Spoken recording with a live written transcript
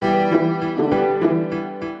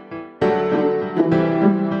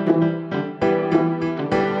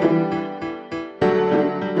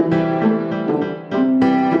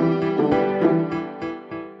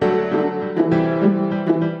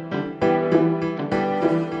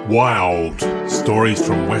Wild, stories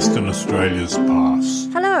from Western Australia's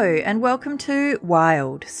past. Hello and welcome to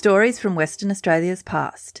Wild, stories from Western Australia's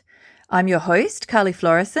past. I'm your host, Carly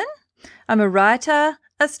Florison. I'm a writer,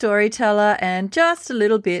 a storyteller and just a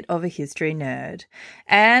little bit of a history nerd.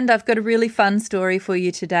 And I've got a really fun story for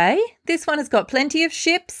you today. This one has got plenty of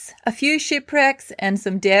ships, a few shipwrecks and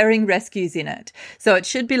some daring rescues in it. So it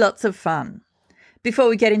should be lots of fun. Before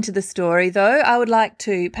we get into the story, though, I would like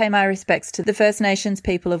to pay my respects to the First Nations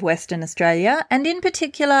people of Western Australia and in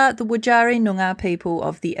particular the Wurundjeri Noongar people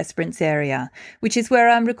of the Esperance area, which is where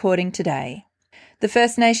I'm recording today. The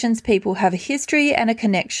First Nations people have a history and a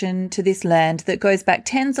connection to this land that goes back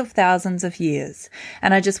tens of thousands of years,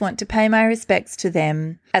 and I just want to pay my respects to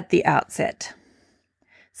them at the outset.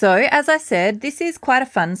 So, as I said, this is quite a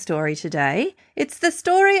fun story today. It's the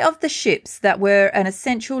story of the ships that were an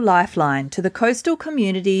essential lifeline to the coastal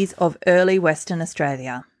communities of early Western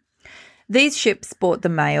Australia. These ships brought the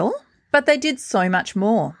mail, but they did so much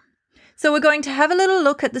more. So we're going to have a little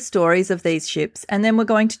look at the stories of these ships, and then we're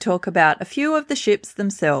going to talk about a few of the ships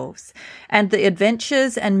themselves and the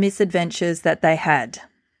adventures and misadventures that they had.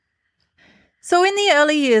 So in the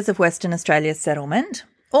early years of Western Australia's settlement,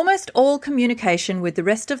 almost all communication with the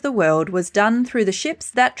rest of the world was done through the ships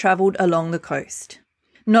that travelled along the coast.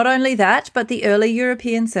 Not only that, but the early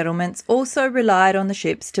European settlements also relied on the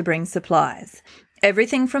ships to bring supplies.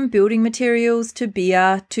 Everything from building materials to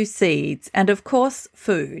beer to seeds and, of course,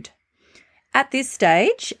 food. At this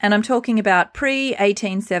stage, and I'm talking about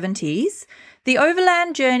pre-1870s, the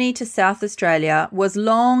overland journey to South Australia was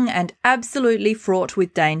long and absolutely fraught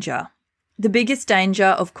with danger. The biggest danger,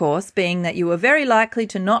 of course, being that you were very likely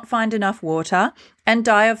to not find enough water and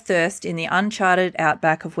die of thirst in the uncharted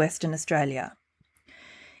outback of Western Australia.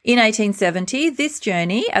 In 1870, this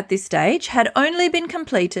journey at this stage had only been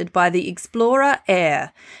completed by the explorer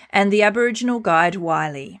Eyre and the Aboriginal guide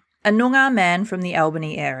Wiley, a Noongar man from the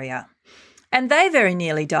Albany area. And they very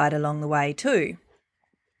nearly died along the way too.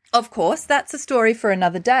 Of course, that's a story for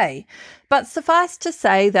another day, but suffice to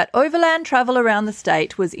say that overland travel around the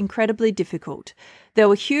state was incredibly difficult. There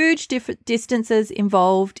were huge distances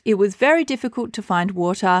involved, it was very difficult to find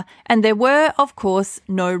water, and there were, of course,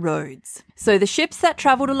 no roads. So the ships that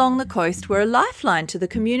travelled along the coast were a lifeline to the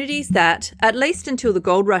communities that, at least until the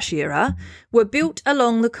Gold Rush era, were built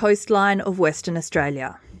along the coastline of Western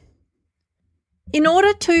Australia. In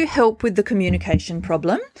order to help with the communication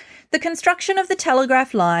problem, the construction of the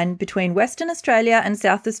telegraph line between Western Australia and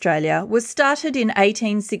South Australia was started in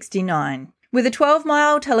 1869, with a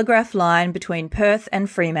 12-mile telegraph line between Perth and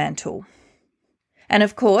Fremantle. And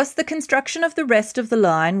of course, the construction of the rest of the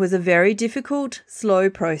line was a very difficult, slow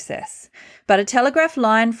process, but a telegraph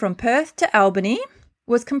line from Perth to Albany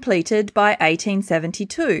was completed by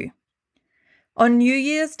 1872. On New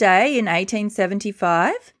Year's Day in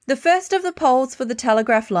 1875, the first of the poles for the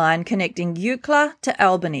telegraph line connecting Eucla to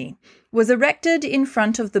Albany was erected in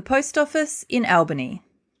front of the post office in Albany.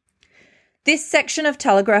 This section of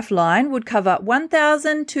telegraph line would cover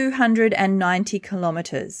 1,290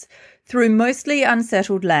 kilometres through mostly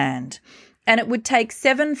unsettled land, and it would take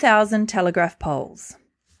 7,000 telegraph poles.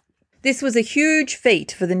 This was a huge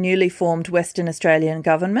feat for the newly formed Western Australian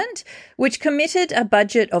government, which committed a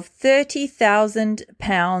budget of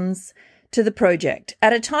 £30,000 to the project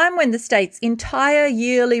at a time when the state's entire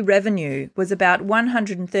yearly revenue was about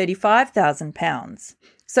 £135,000.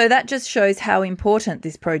 So that just shows how important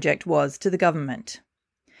this project was to the government.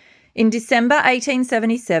 In December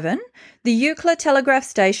 1877, the Eucla Telegraph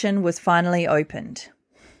Station was finally opened.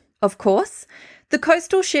 Of course, the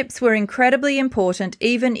coastal ships were incredibly important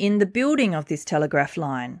even in the building of this telegraph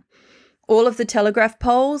line. All of the telegraph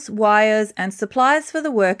poles, wires and supplies for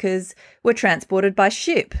the workers were transported by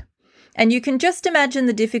ship. And you can just imagine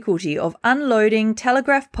the difficulty of unloading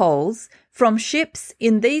telegraph poles from ships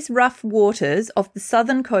in these rough waters off the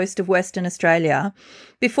southern coast of Western Australia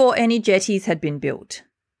before any jetties had been built.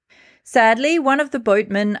 Sadly, one of the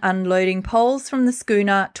boatmen unloading poles from the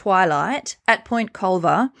schooner Twilight at Point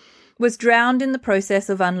Culver was drowned in the process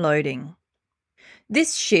of unloading.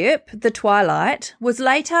 This ship, the Twilight, was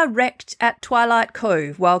later wrecked at Twilight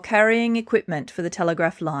Cove while carrying equipment for the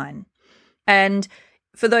telegraph line. And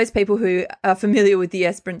for those people who are familiar with the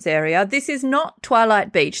Esperance area, this is not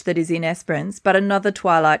Twilight Beach that is in Esperance, but another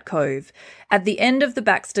Twilight Cove at the end of the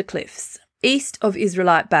Baxter Cliffs, east of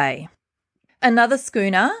Israelite Bay. Another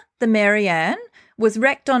schooner, the Mary Ann, was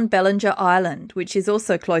wrecked on Bellinger Island, which is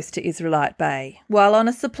also close to Israelite Bay, while on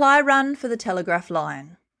a supply run for the telegraph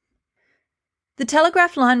line. The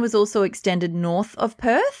telegraph line was also extended north of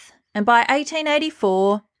Perth, and by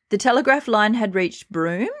 1884, the telegraph line had reached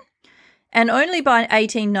Broome, and only by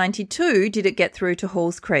 1892 did it get through to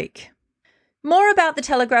Halls Creek. More about the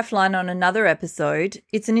telegraph line on another episode.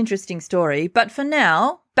 It's an interesting story, but for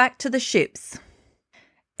now, back to the ships.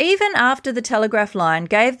 Even after the telegraph line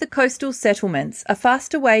gave the coastal settlements a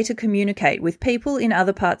faster way to communicate with people in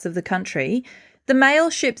other parts of the country, the mail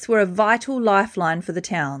ships were a vital lifeline for the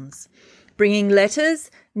towns, bringing letters,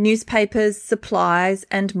 newspapers, supplies,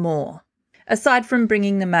 and more. Aside from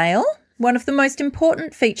bringing the mail, one of the most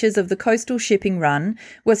important features of the coastal shipping run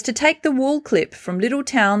was to take the wool clip from little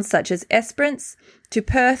towns such as Esperance to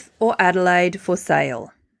Perth or Adelaide for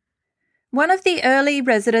sale. One of the early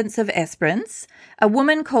residents of Esperance, a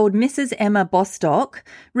woman called Mrs. Emma Bostock,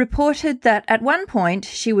 reported that at one point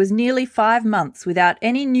she was nearly 5 months without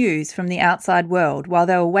any news from the outside world while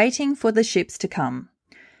they were waiting for the ships to come.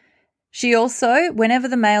 She also, whenever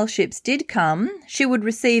the mail ships did come, she would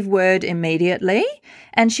receive word immediately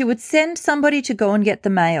and she would send somebody to go and get the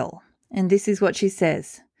mail. And this is what she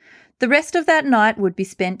says. The rest of that night would be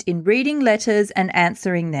spent in reading letters and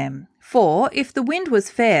answering them, for if the wind was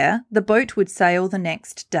fair, the boat would sail the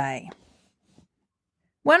next day.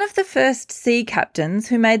 One of the first sea captains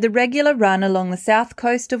who made the regular run along the south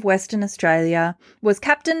coast of Western Australia was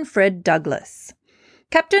Captain Fred Douglas.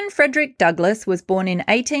 Captain Frederick Douglas was born in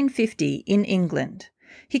 1850 in England.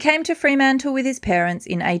 He came to Fremantle with his parents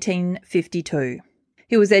in 1852.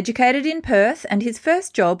 He was educated in Perth and his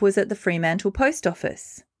first job was at the Fremantle Post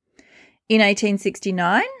Office. In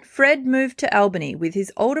 1869, Fred moved to Albany with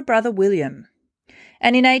his older brother William.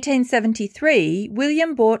 And in 1873,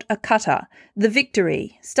 William bought a cutter, the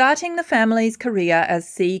Victory, starting the family's career as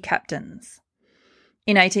sea captains.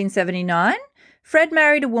 In 1879, Fred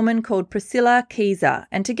married a woman called Priscilla Keyser,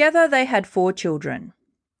 and together they had 4 children.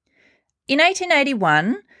 In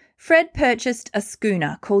 1881, Fred purchased a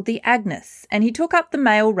schooner called the Agnes, and he took up the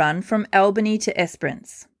mail run from Albany to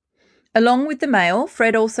Esperance. Along with the mail,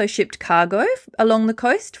 Fred also shipped cargo along the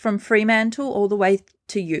coast from Fremantle all the way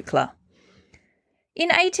to Eucla. In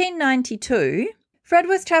 1892, Fred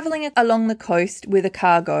was travelling along the coast with a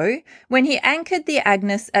cargo when he anchored the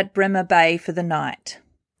Agnes at Bremer Bay for the night.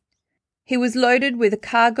 He was loaded with a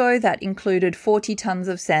cargo that included 40 tons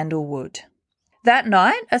of sandalwood. That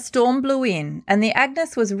night, a storm blew in and the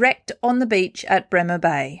Agnes was wrecked on the beach at Bremer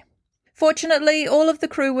Bay. Fortunately, all of the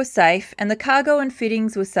crew were safe and the cargo and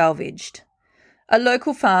fittings were salvaged. A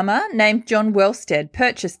local farmer named John Wellstead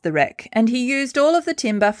purchased the wreck and he used all of the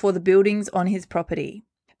timber for the buildings on his property.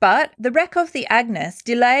 But the wreck of the Agnes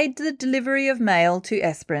delayed the delivery of mail to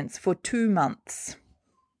Esperance for 2 months.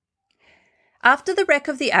 After the wreck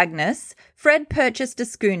of the Agnes, Fred purchased a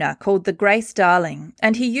schooner called the Grace Darling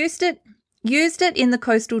and he used it in the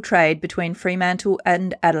coastal trade between Fremantle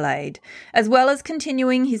and Adelaide, as well as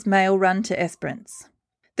continuing his mail run to Esperance.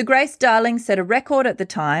 The Grace Darling set a record at the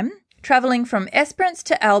time, travelling from Esperance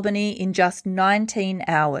to Albany in just 19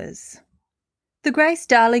 hours. The Grace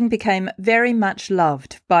Darling became very much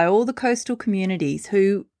loved by all the coastal communities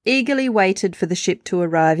who eagerly waited for the ship to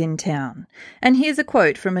arrive in town. And here's a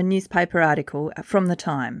quote from a newspaper article from the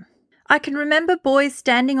time. I can remember boys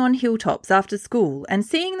standing on hilltops after school and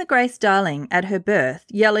seeing the Grace Darling at her berth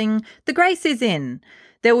yelling, "The Grace is in!"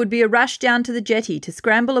 There would be a rush down to the jetty to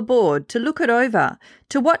scramble aboard, to look it over,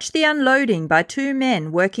 to watch the unloading by 2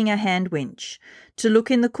 men working a hand winch, to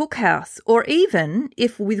look in the cookhouse, or even,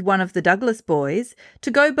 if with one of the Douglas boys,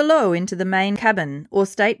 to go below into the main cabin or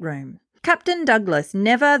stateroom. Captain Douglas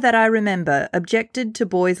never, that I remember, objected to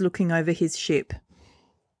boys looking over his ship.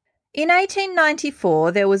 In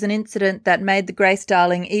 1894, there was an incident that made the Grace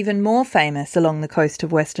Darling even more famous along the coast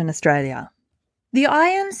of Western Australia. The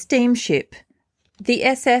iron steamship, the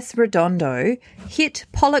SS Redondo, hit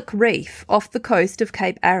Pollock Reef off the coast of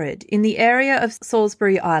Cape Arid in the area of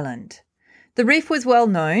Salisbury Island. The reef was well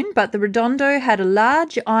known, but the Redondo had a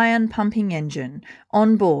large iron pumping engine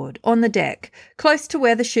on board, on the deck, close to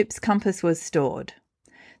where the ship's compass was stored.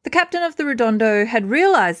 The captain of the Redondo had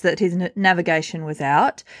realised that his navigation was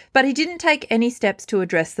out, but he didn't take any steps to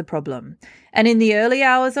address the problem, and in the early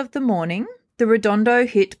hours of the morning, the Redondo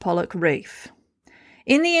hit Pollock Reef.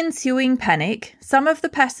 In the ensuing panic, some of the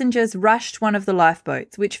passengers rushed one of the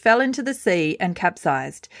lifeboats, which fell into the sea and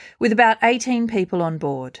capsized, with about 18 people on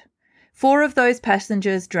board. 4 of those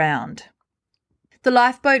passengers drowned. The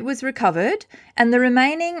lifeboat was recovered and the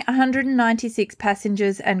remaining 196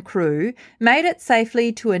 passengers and crew made it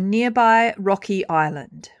safely to a nearby rocky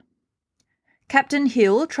island. Captain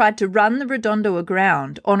Hill tried to run the Redondo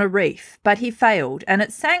aground on a reef, but he failed and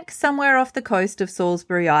it sank somewhere off the coast of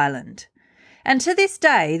Salisbury Island. And to this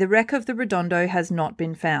day, the wreck of the Redondo has not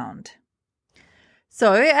been found.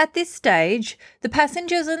 So at this stage, the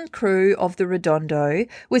passengers and crew of the Redondo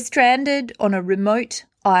were stranded on a remote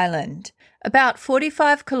island, about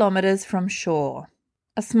 45 kilometres from shore.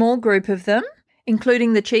 A small group of them,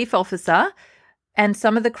 including the chief officer and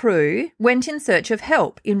some of the crew, went in search of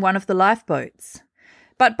help in one of the lifeboats.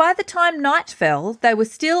 But by the time night fell, they were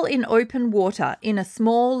still in open water in a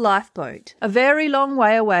small lifeboat, a very long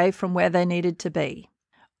way away from where they needed to be.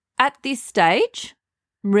 At this stage,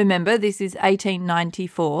 remember this is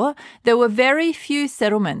 1894, there were very few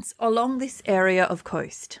settlements along this area of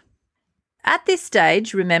coast. At this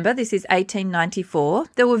stage, remember this is 1894,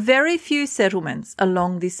 there were very few settlements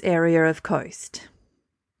along this area of coast.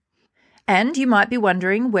 And you might be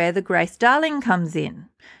wondering where the Grace Darling comes in.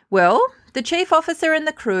 Well, the chief officer and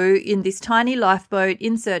the crew in this tiny lifeboat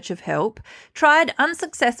in search of help tried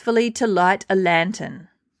unsuccessfully to light a lantern.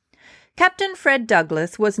 Captain Fred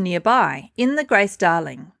Douglas was nearby, in the Grace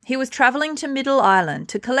Darling. He was travelling to Middle Island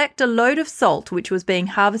to collect a load of salt which was being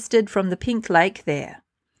harvested from the Pink Lake there.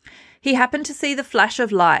 He happened to see the flash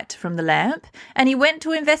of light from the lamp, and he went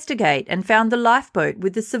to investigate and found the lifeboat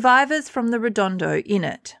with the survivors from the Redondo in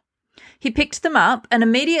it. He picked them up and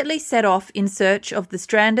immediately set off in search of the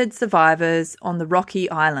stranded survivors on the rocky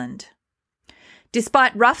island.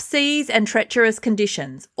 Despite rough seas and treacherous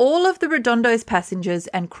conditions, all of the Redondo's passengers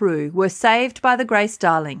and crew were saved by the Grace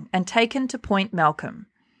Darling and taken to Point Malcolm.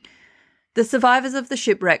 The survivors of the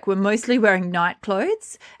shipwreck were mostly wearing night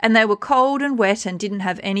clothes, and they were cold and wet and didn't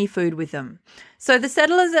have any food with them. So the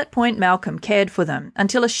settlers at Point Malcolm cared for them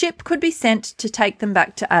until a ship could be sent to take them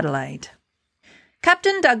back to Adelaide.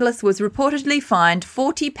 Captain Douglas was reportedly fined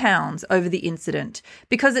 £40 over the incident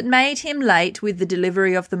because it made him late with the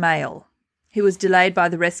delivery of the mail. He was delayed by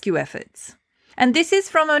the rescue efforts. And this is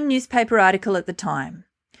from a newspaper article at the time.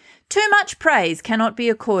 Too much praise cannot be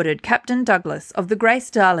accorded Captain Douglas of the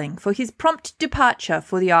Grace Darling for his prompt departure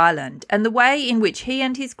for the island and the way in which he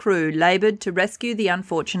and his crew laboured to rescue the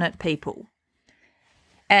unfortunate people.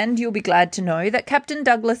 And you'll be glad to know that Captain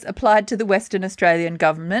Douglas applied to the Western Australian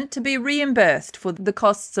government to be reimbursed for the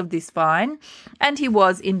costs of this fine, and he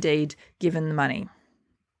was indeed given the money.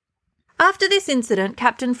 After this incident,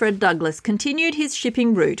 Captain Fred Douglas continued his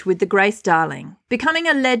shipping route with the Grace Darling, becoming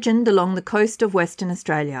a legend along the coast of Western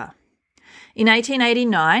Australia. In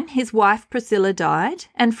 1889, his wife Priscilla died,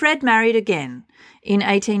 and Fred married again, in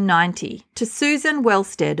 1890, to Susan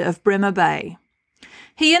Wellstead of Bremer Bay.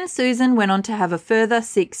 He and Susan went on to have a further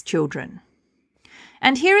 6 children.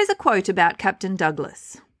 And here is a quote about Captain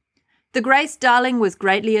Douglas. The Grace Darling was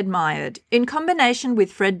greatly admired, in combination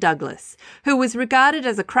with Fred Douglas, who was regarded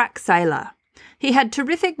as a crack sailor. He had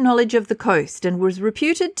terrific knowledge of the coast and was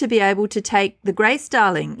reputed to be able to take the Grace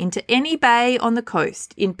Darling into any bay on the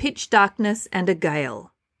coast in pitch darkness and a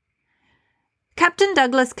gale. Captain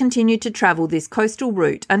Douglas continued to travel this coastal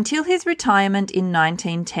route until his retirement in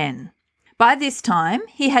 1910. By this time,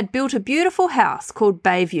 he had built a beautiful house called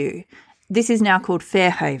Bayview, this is now called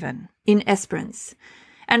Fairhaven, in Esperance.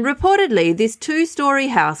 And reportedly, this 2-storey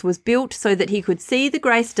house was built so that he could see the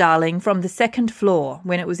Grace Darling from the 2nd floor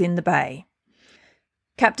when it was in the bay.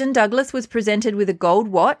 Captain Douglas was presented with a gold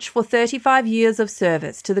watch for 35 years of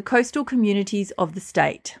service to the coastal communities of the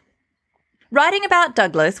state. Writing about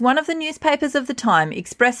Douglas, one of the newspapers of the time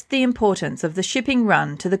expressed the importance of the shipping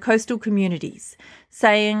run to the coastal communities,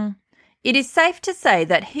 saying, "It is safe to say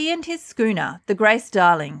that he and his schooner, the Grace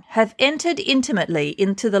Darling, have entered intimately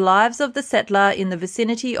into the lives of the settler in the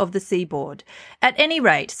vicinity of the seaboard, at any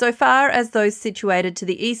rate so far as those situated to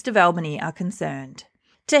the east of Albany are concerned.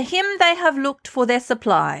 To him they have looked for their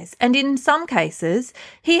supplies, and in some cases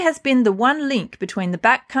he has been the one link between the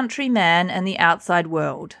back country man and the outside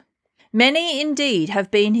world. Many indeed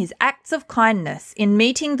have been his acts of kindness in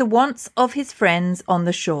meeting the wants of his friends on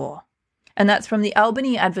the shore." And that's from the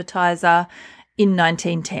Albany Advertiser in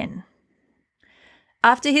 1910.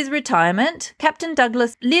 After his retirement, Captain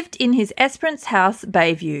Douglas lived in his Esperance house,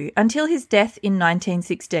 Bayview, until his death in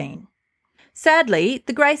 1916. Sadly,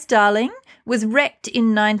 the Grace Darling was wrecked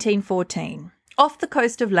in 1914, off the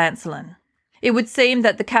coast of Lancelin. It would seem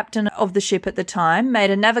that the captain of the ship at the time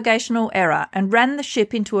made a navigational error and ran the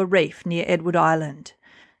ship into a reef near Edward Island.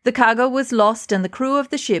 The cargo was lost and the crew of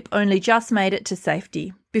the ship only just made it to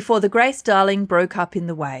safety before the Grace Darling broke up in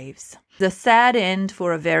the waves. The sad end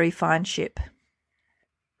for a very fine ship.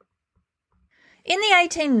 In the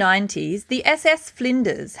 1890s, the SS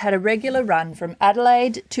Flinders had a regular run from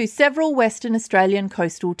Adelaide to several Western Australian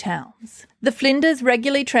coastal towns. The Flinders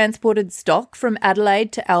regularly transported stock from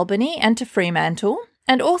Adelaide to Albany and to Fremantle,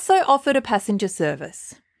 and also offered a passenger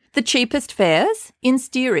service. The cheapest fares, in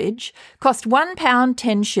steerage, cost £1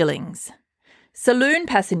 10 shillings. Saloon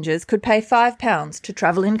passengers could pay £5 to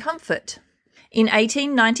travel in comfort. In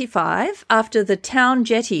 1895, after the town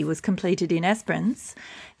jetty was completed in Esperance,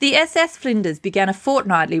 the SS Flinders began a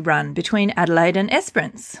fortnightly run between Adelaide and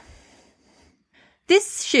Esperance.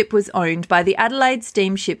 This ship was owned by the Adelaide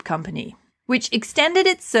Steamship Company, which extended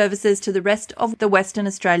its services to the rest of the Western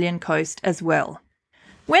Australian coast as well.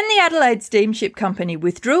 When the Adelaide Steamship Company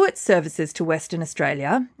withdrew its services to Western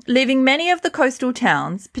Australia, leaving many of the coastal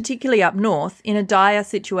towns, particularly up north, in a dire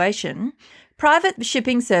situation, private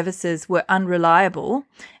shipping services were unreliable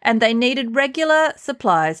and they needed regular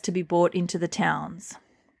supplies to be brought into the towns.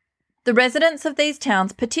 The residents of these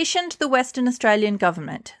towns petitioned the Western Australian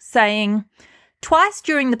government, saying, "Twice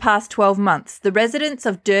during the past 12 months, the residents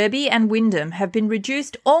of Derby and Wyndham have been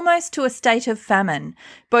reduced almost to a state of famine,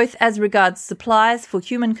 both as regards supplies for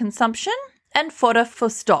human consumption and fodder for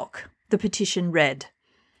stock," the petition read.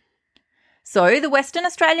 So the Western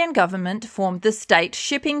Australian government formed the State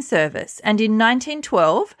Shipping Service, and in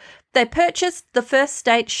 1912 they purchased the first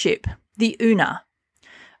state ship, the Una.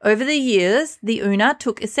 Over the years, the Una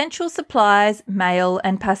took essential supplies, mail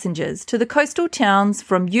and passengers to the coastal towns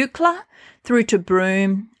from Eucla through to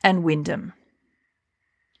Broome and Wyndham.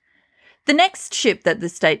 The next ship that the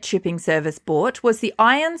State Shipping Service bought was the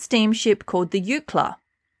iron steamship called the Eucla.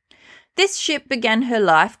 This ship began her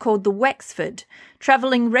life called the Wexford,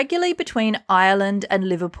 travelling regularly between Ireland and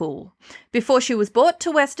Liverpool, before she was brought to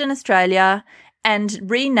Western Australia and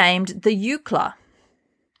renamed the Eucla.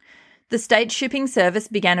 The State Shipping Service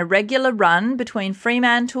began a regular run between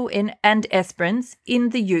Fremantle and Esperance in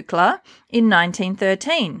the Eucla in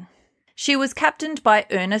 1913. She was captained by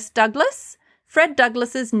Ernest Douglas, Fred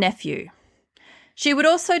Douglas's nephew. She would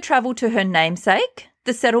also travel to her namesake,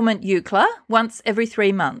 the settlement Eucla, once every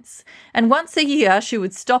 3 months, and once a year she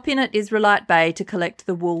would stop in at Israelite Bay to collect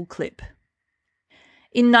the wool clip.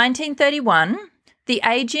 In 1931, the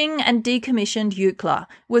ageing and decommissioned Eucla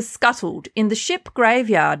was scuttled in the ship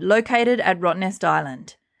graveyard located at Rottnest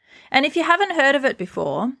Island. And if you haven't heard of it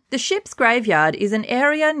before, the ship's graveyard is an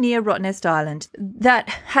area near Rottnest Island that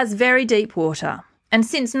has very deep water. And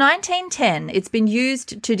since 1910, it's been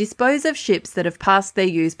used to dispose of ships that have passed their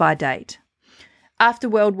use-by date. After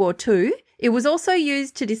World War II, it was also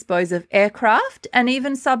used to dispose of aircraft and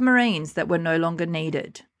even submarines that were no longer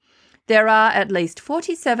needed. There are at least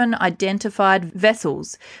 47 identified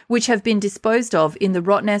vessels which have been disposed of in the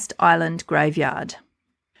Rottnest Island graveyard.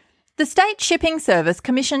 The State Shipping Service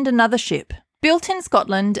commissioned another ship, built in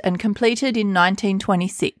Scotland and completed in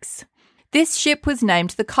 1926. This ship was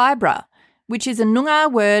named the Kybra, which is a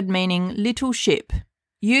Noongar word meaning little ship,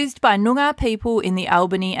 used by Noongar people in the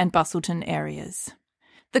Albany and Busselton areas.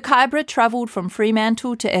 The Kybra travelled from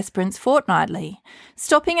Fremantle to Esperance fortnightly,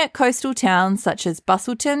 stopping at coastal towns such as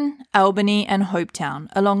Busselton, Albany and Hopetown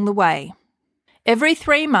along the way. Every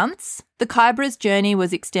 3 months, the Kybra's journey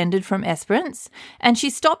was extended from Esperance, and she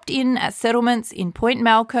stopped in at settlements in Point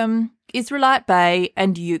Malcolm, Israelite Bay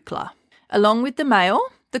and Eucla. Along with the mail,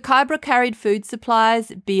 the Kybra carried food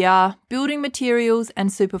supplies, beer, building materials and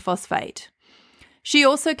superphosphate. She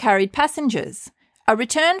also carried passengers. A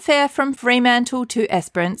return fare from Fremantle to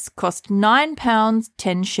Esperance cost £9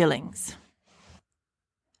 10 shillings.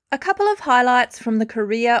 A couple of highlights from the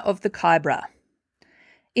career of the Kybra.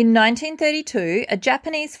 In 1932, a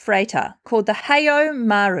Japanese freighter called the Heiau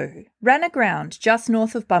Maru ran aground just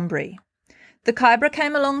north of Bunbury. The Kybra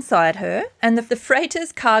came alongside her and the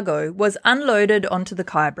freighter's cargo was unloaded onto the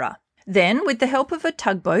Kybra. Then, with the help of a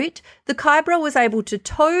tugboat, the Kybra was able to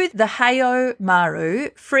tow the Heiau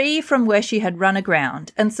Maru free from where she had run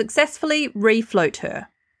aground and successfully refloat her.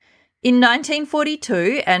 In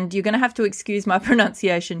 1942, and you're going to have to excuse my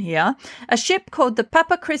pronunciation here, a ship called the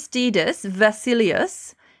Papachrystides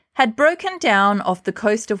Vasilius had broken down off the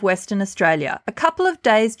coast of Western Australia, a couple of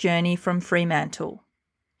days' journey from Fremantle.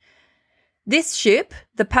 This ship,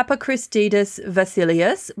 the Papachrystides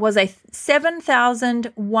Vasilius, was a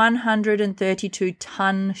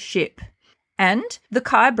 7,132-tonne ship, and the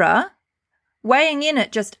Kybra, weighing in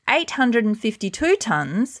at just 852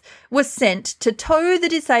 tonnes, was sent to tow the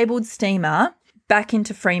disabled steamer back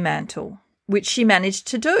into Fremantle, which she managed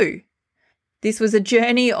to do. This was a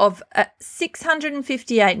journey of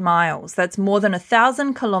 658 miles, that's more than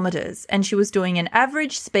 1,000 kilometres, and she was doing an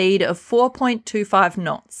average speed of 4.25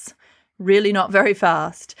 knots. Really not very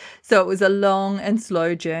fast, so it was a long and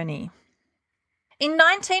slow journey. In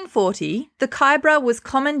 1940, the Kybra was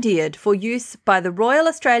commandeered for use by the Royal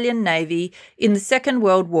Australian Navy in the Second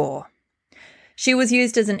World War. She was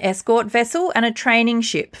used as an escort vessel and a training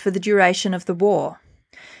ship for the duration of the war.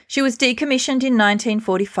 She was decommissioned in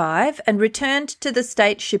 1945 and returned to the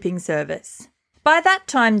State Shipping Service. By that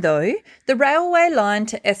time, though, the railway line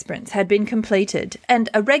to Esperance had been completed and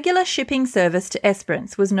a regular shipping service to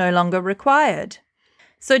Esperance was no longer required.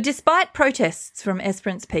 So despite protests from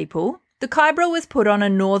Esperance people, the Kybra was put on a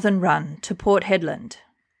northern run to Port Hedland.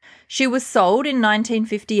 She was sold in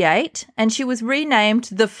 1958 and she was renamed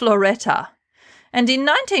the Floretta. And in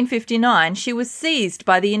 1959, she was seized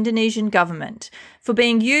by the Indonesian government for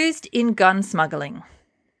being used in gun smuggling.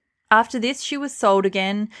 After this, she was sold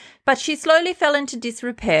again, but she slowly fell into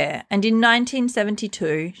disrepair, and in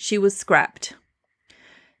 1972, she was scrapped.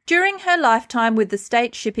 During her lifetime with the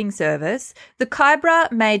State Shipping Service, the Kybra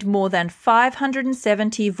made more than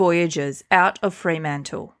 570 voyages out of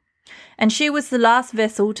Fremantle, and she was the last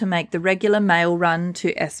vessel to make the regular mail run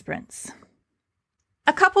to Esperance.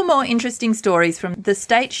 A couple more interesting stories from the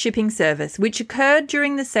State Shipping Service, which occurred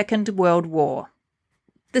during the Second World War.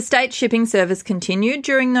 The State Shipping Service continued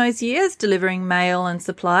during those years, delivering mail and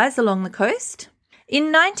supplies along the coast. In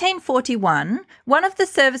 1941, one of the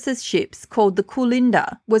service's ships, called the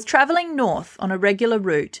Coolinda, was travelling north on a regular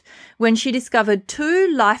route when she discovered 2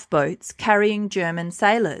 lifeboats carrying German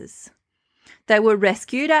sailors. They were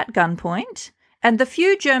rescued at gunpoint, and the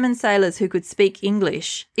few German sailors who could speak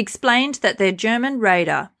English explained that their German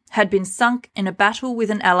raider had been sunk in a battle with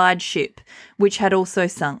an Allied ship, which had also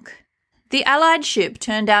sunk. The Allied ship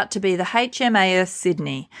turned out to be the HMAS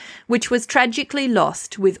Sydney, which was tragically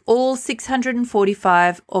lost with all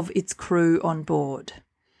 645 of its crew on board.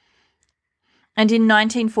 And in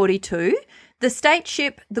 1942, the state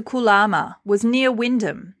ship the Kulama was near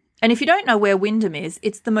Wyndham. And if you don't know where Wyndham is,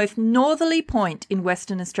 it's the most northerly point in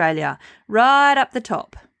Western Australia, right up the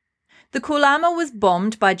top. The Kulama was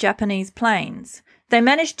bombed by Japanese planes. They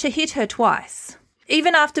managed to hit her twice.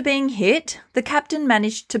 Even after being hit, the captain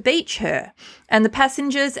managed to beach her, and the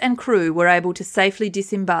passengers and crew were able to safely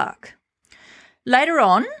disembark. Later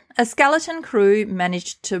on, a skeleton crew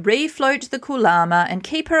managed to refloat the Kulama and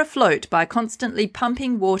keep her afloat by constantly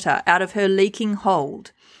pumping water out of her leaking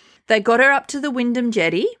hold. They got her up to the Wyndham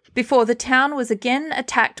jetty before the town was again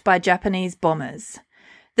attacked by Japanese bombers.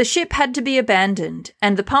 The ship had to be abandoned,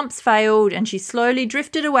 and the pumps failed, and she slowly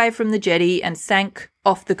drifted away from the jetty and sank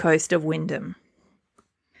off the coast of Wyndham.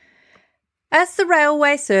 As the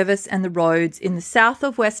railway service and the roads in the south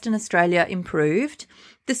of Western Australia improved,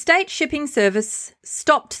 the State Shipping Service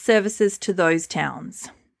stopped services to those towns.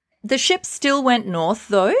 The ships still went north,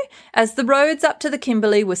 though, as the roads up to the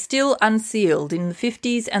Kimberley were still unsealed in the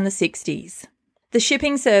 50s and the 60s. The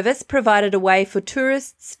shipping service provided a way for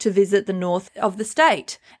tourists to visit the north of the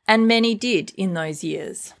state, and many did in those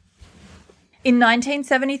years. In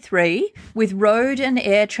 1973, with road and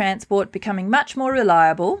air transport becoming much more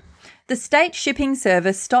reliable, the State Shipping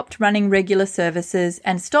Service stopped running regular services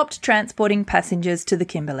and stopped transporting passengers to the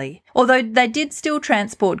Kimberley, although they did still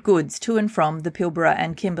transport goods to and from the Pilbara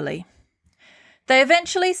and Kimberley. They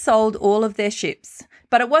eventually sold all of their ships,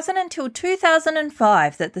 but it wasn't until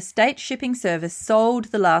 2005 that the State Shipping Service sold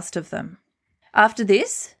the last of them. After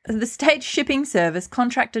this, the State Shipping Service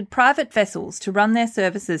contracted private vessels to run their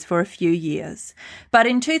services for a few years, but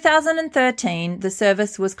in 2013 the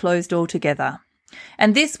service was closed altogether.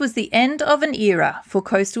 And this was the end of an era for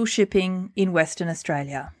coastal shipping in Western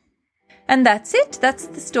Australia. And that's it. That's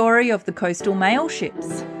the story of the coastal mail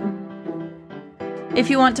ships. If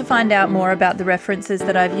you want to find out more about the references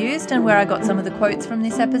that I've used and where I got some of the quotes from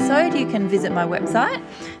this episode, you can visit my website.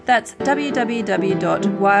 That's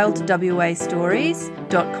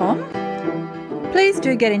www.wildwastories.com. Please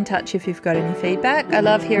do get in touch if you've got any feedback. I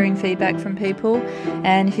love hearing feedback from people.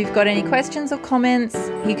 And if you've got any questions or comments,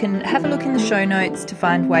 you can have a look in the show notes to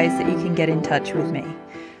find ways that you can get in touch with me.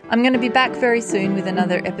 I'm going to be back very soon with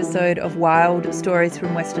another episode of Wild Stories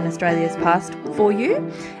from Western Australia's Past for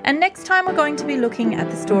you. And next time we're going to be looking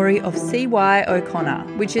at the story of C.Y.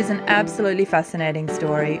 O'Connor, which is an absolutely fascinating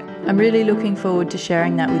story. I'm really looking forward to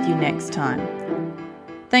sharing that with you next time.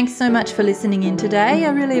 Thanks so much for listening in today. I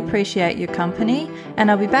really appreciate your company, and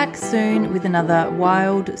I'll be back soon with another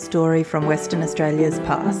wild story from Western Australia's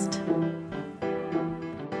past.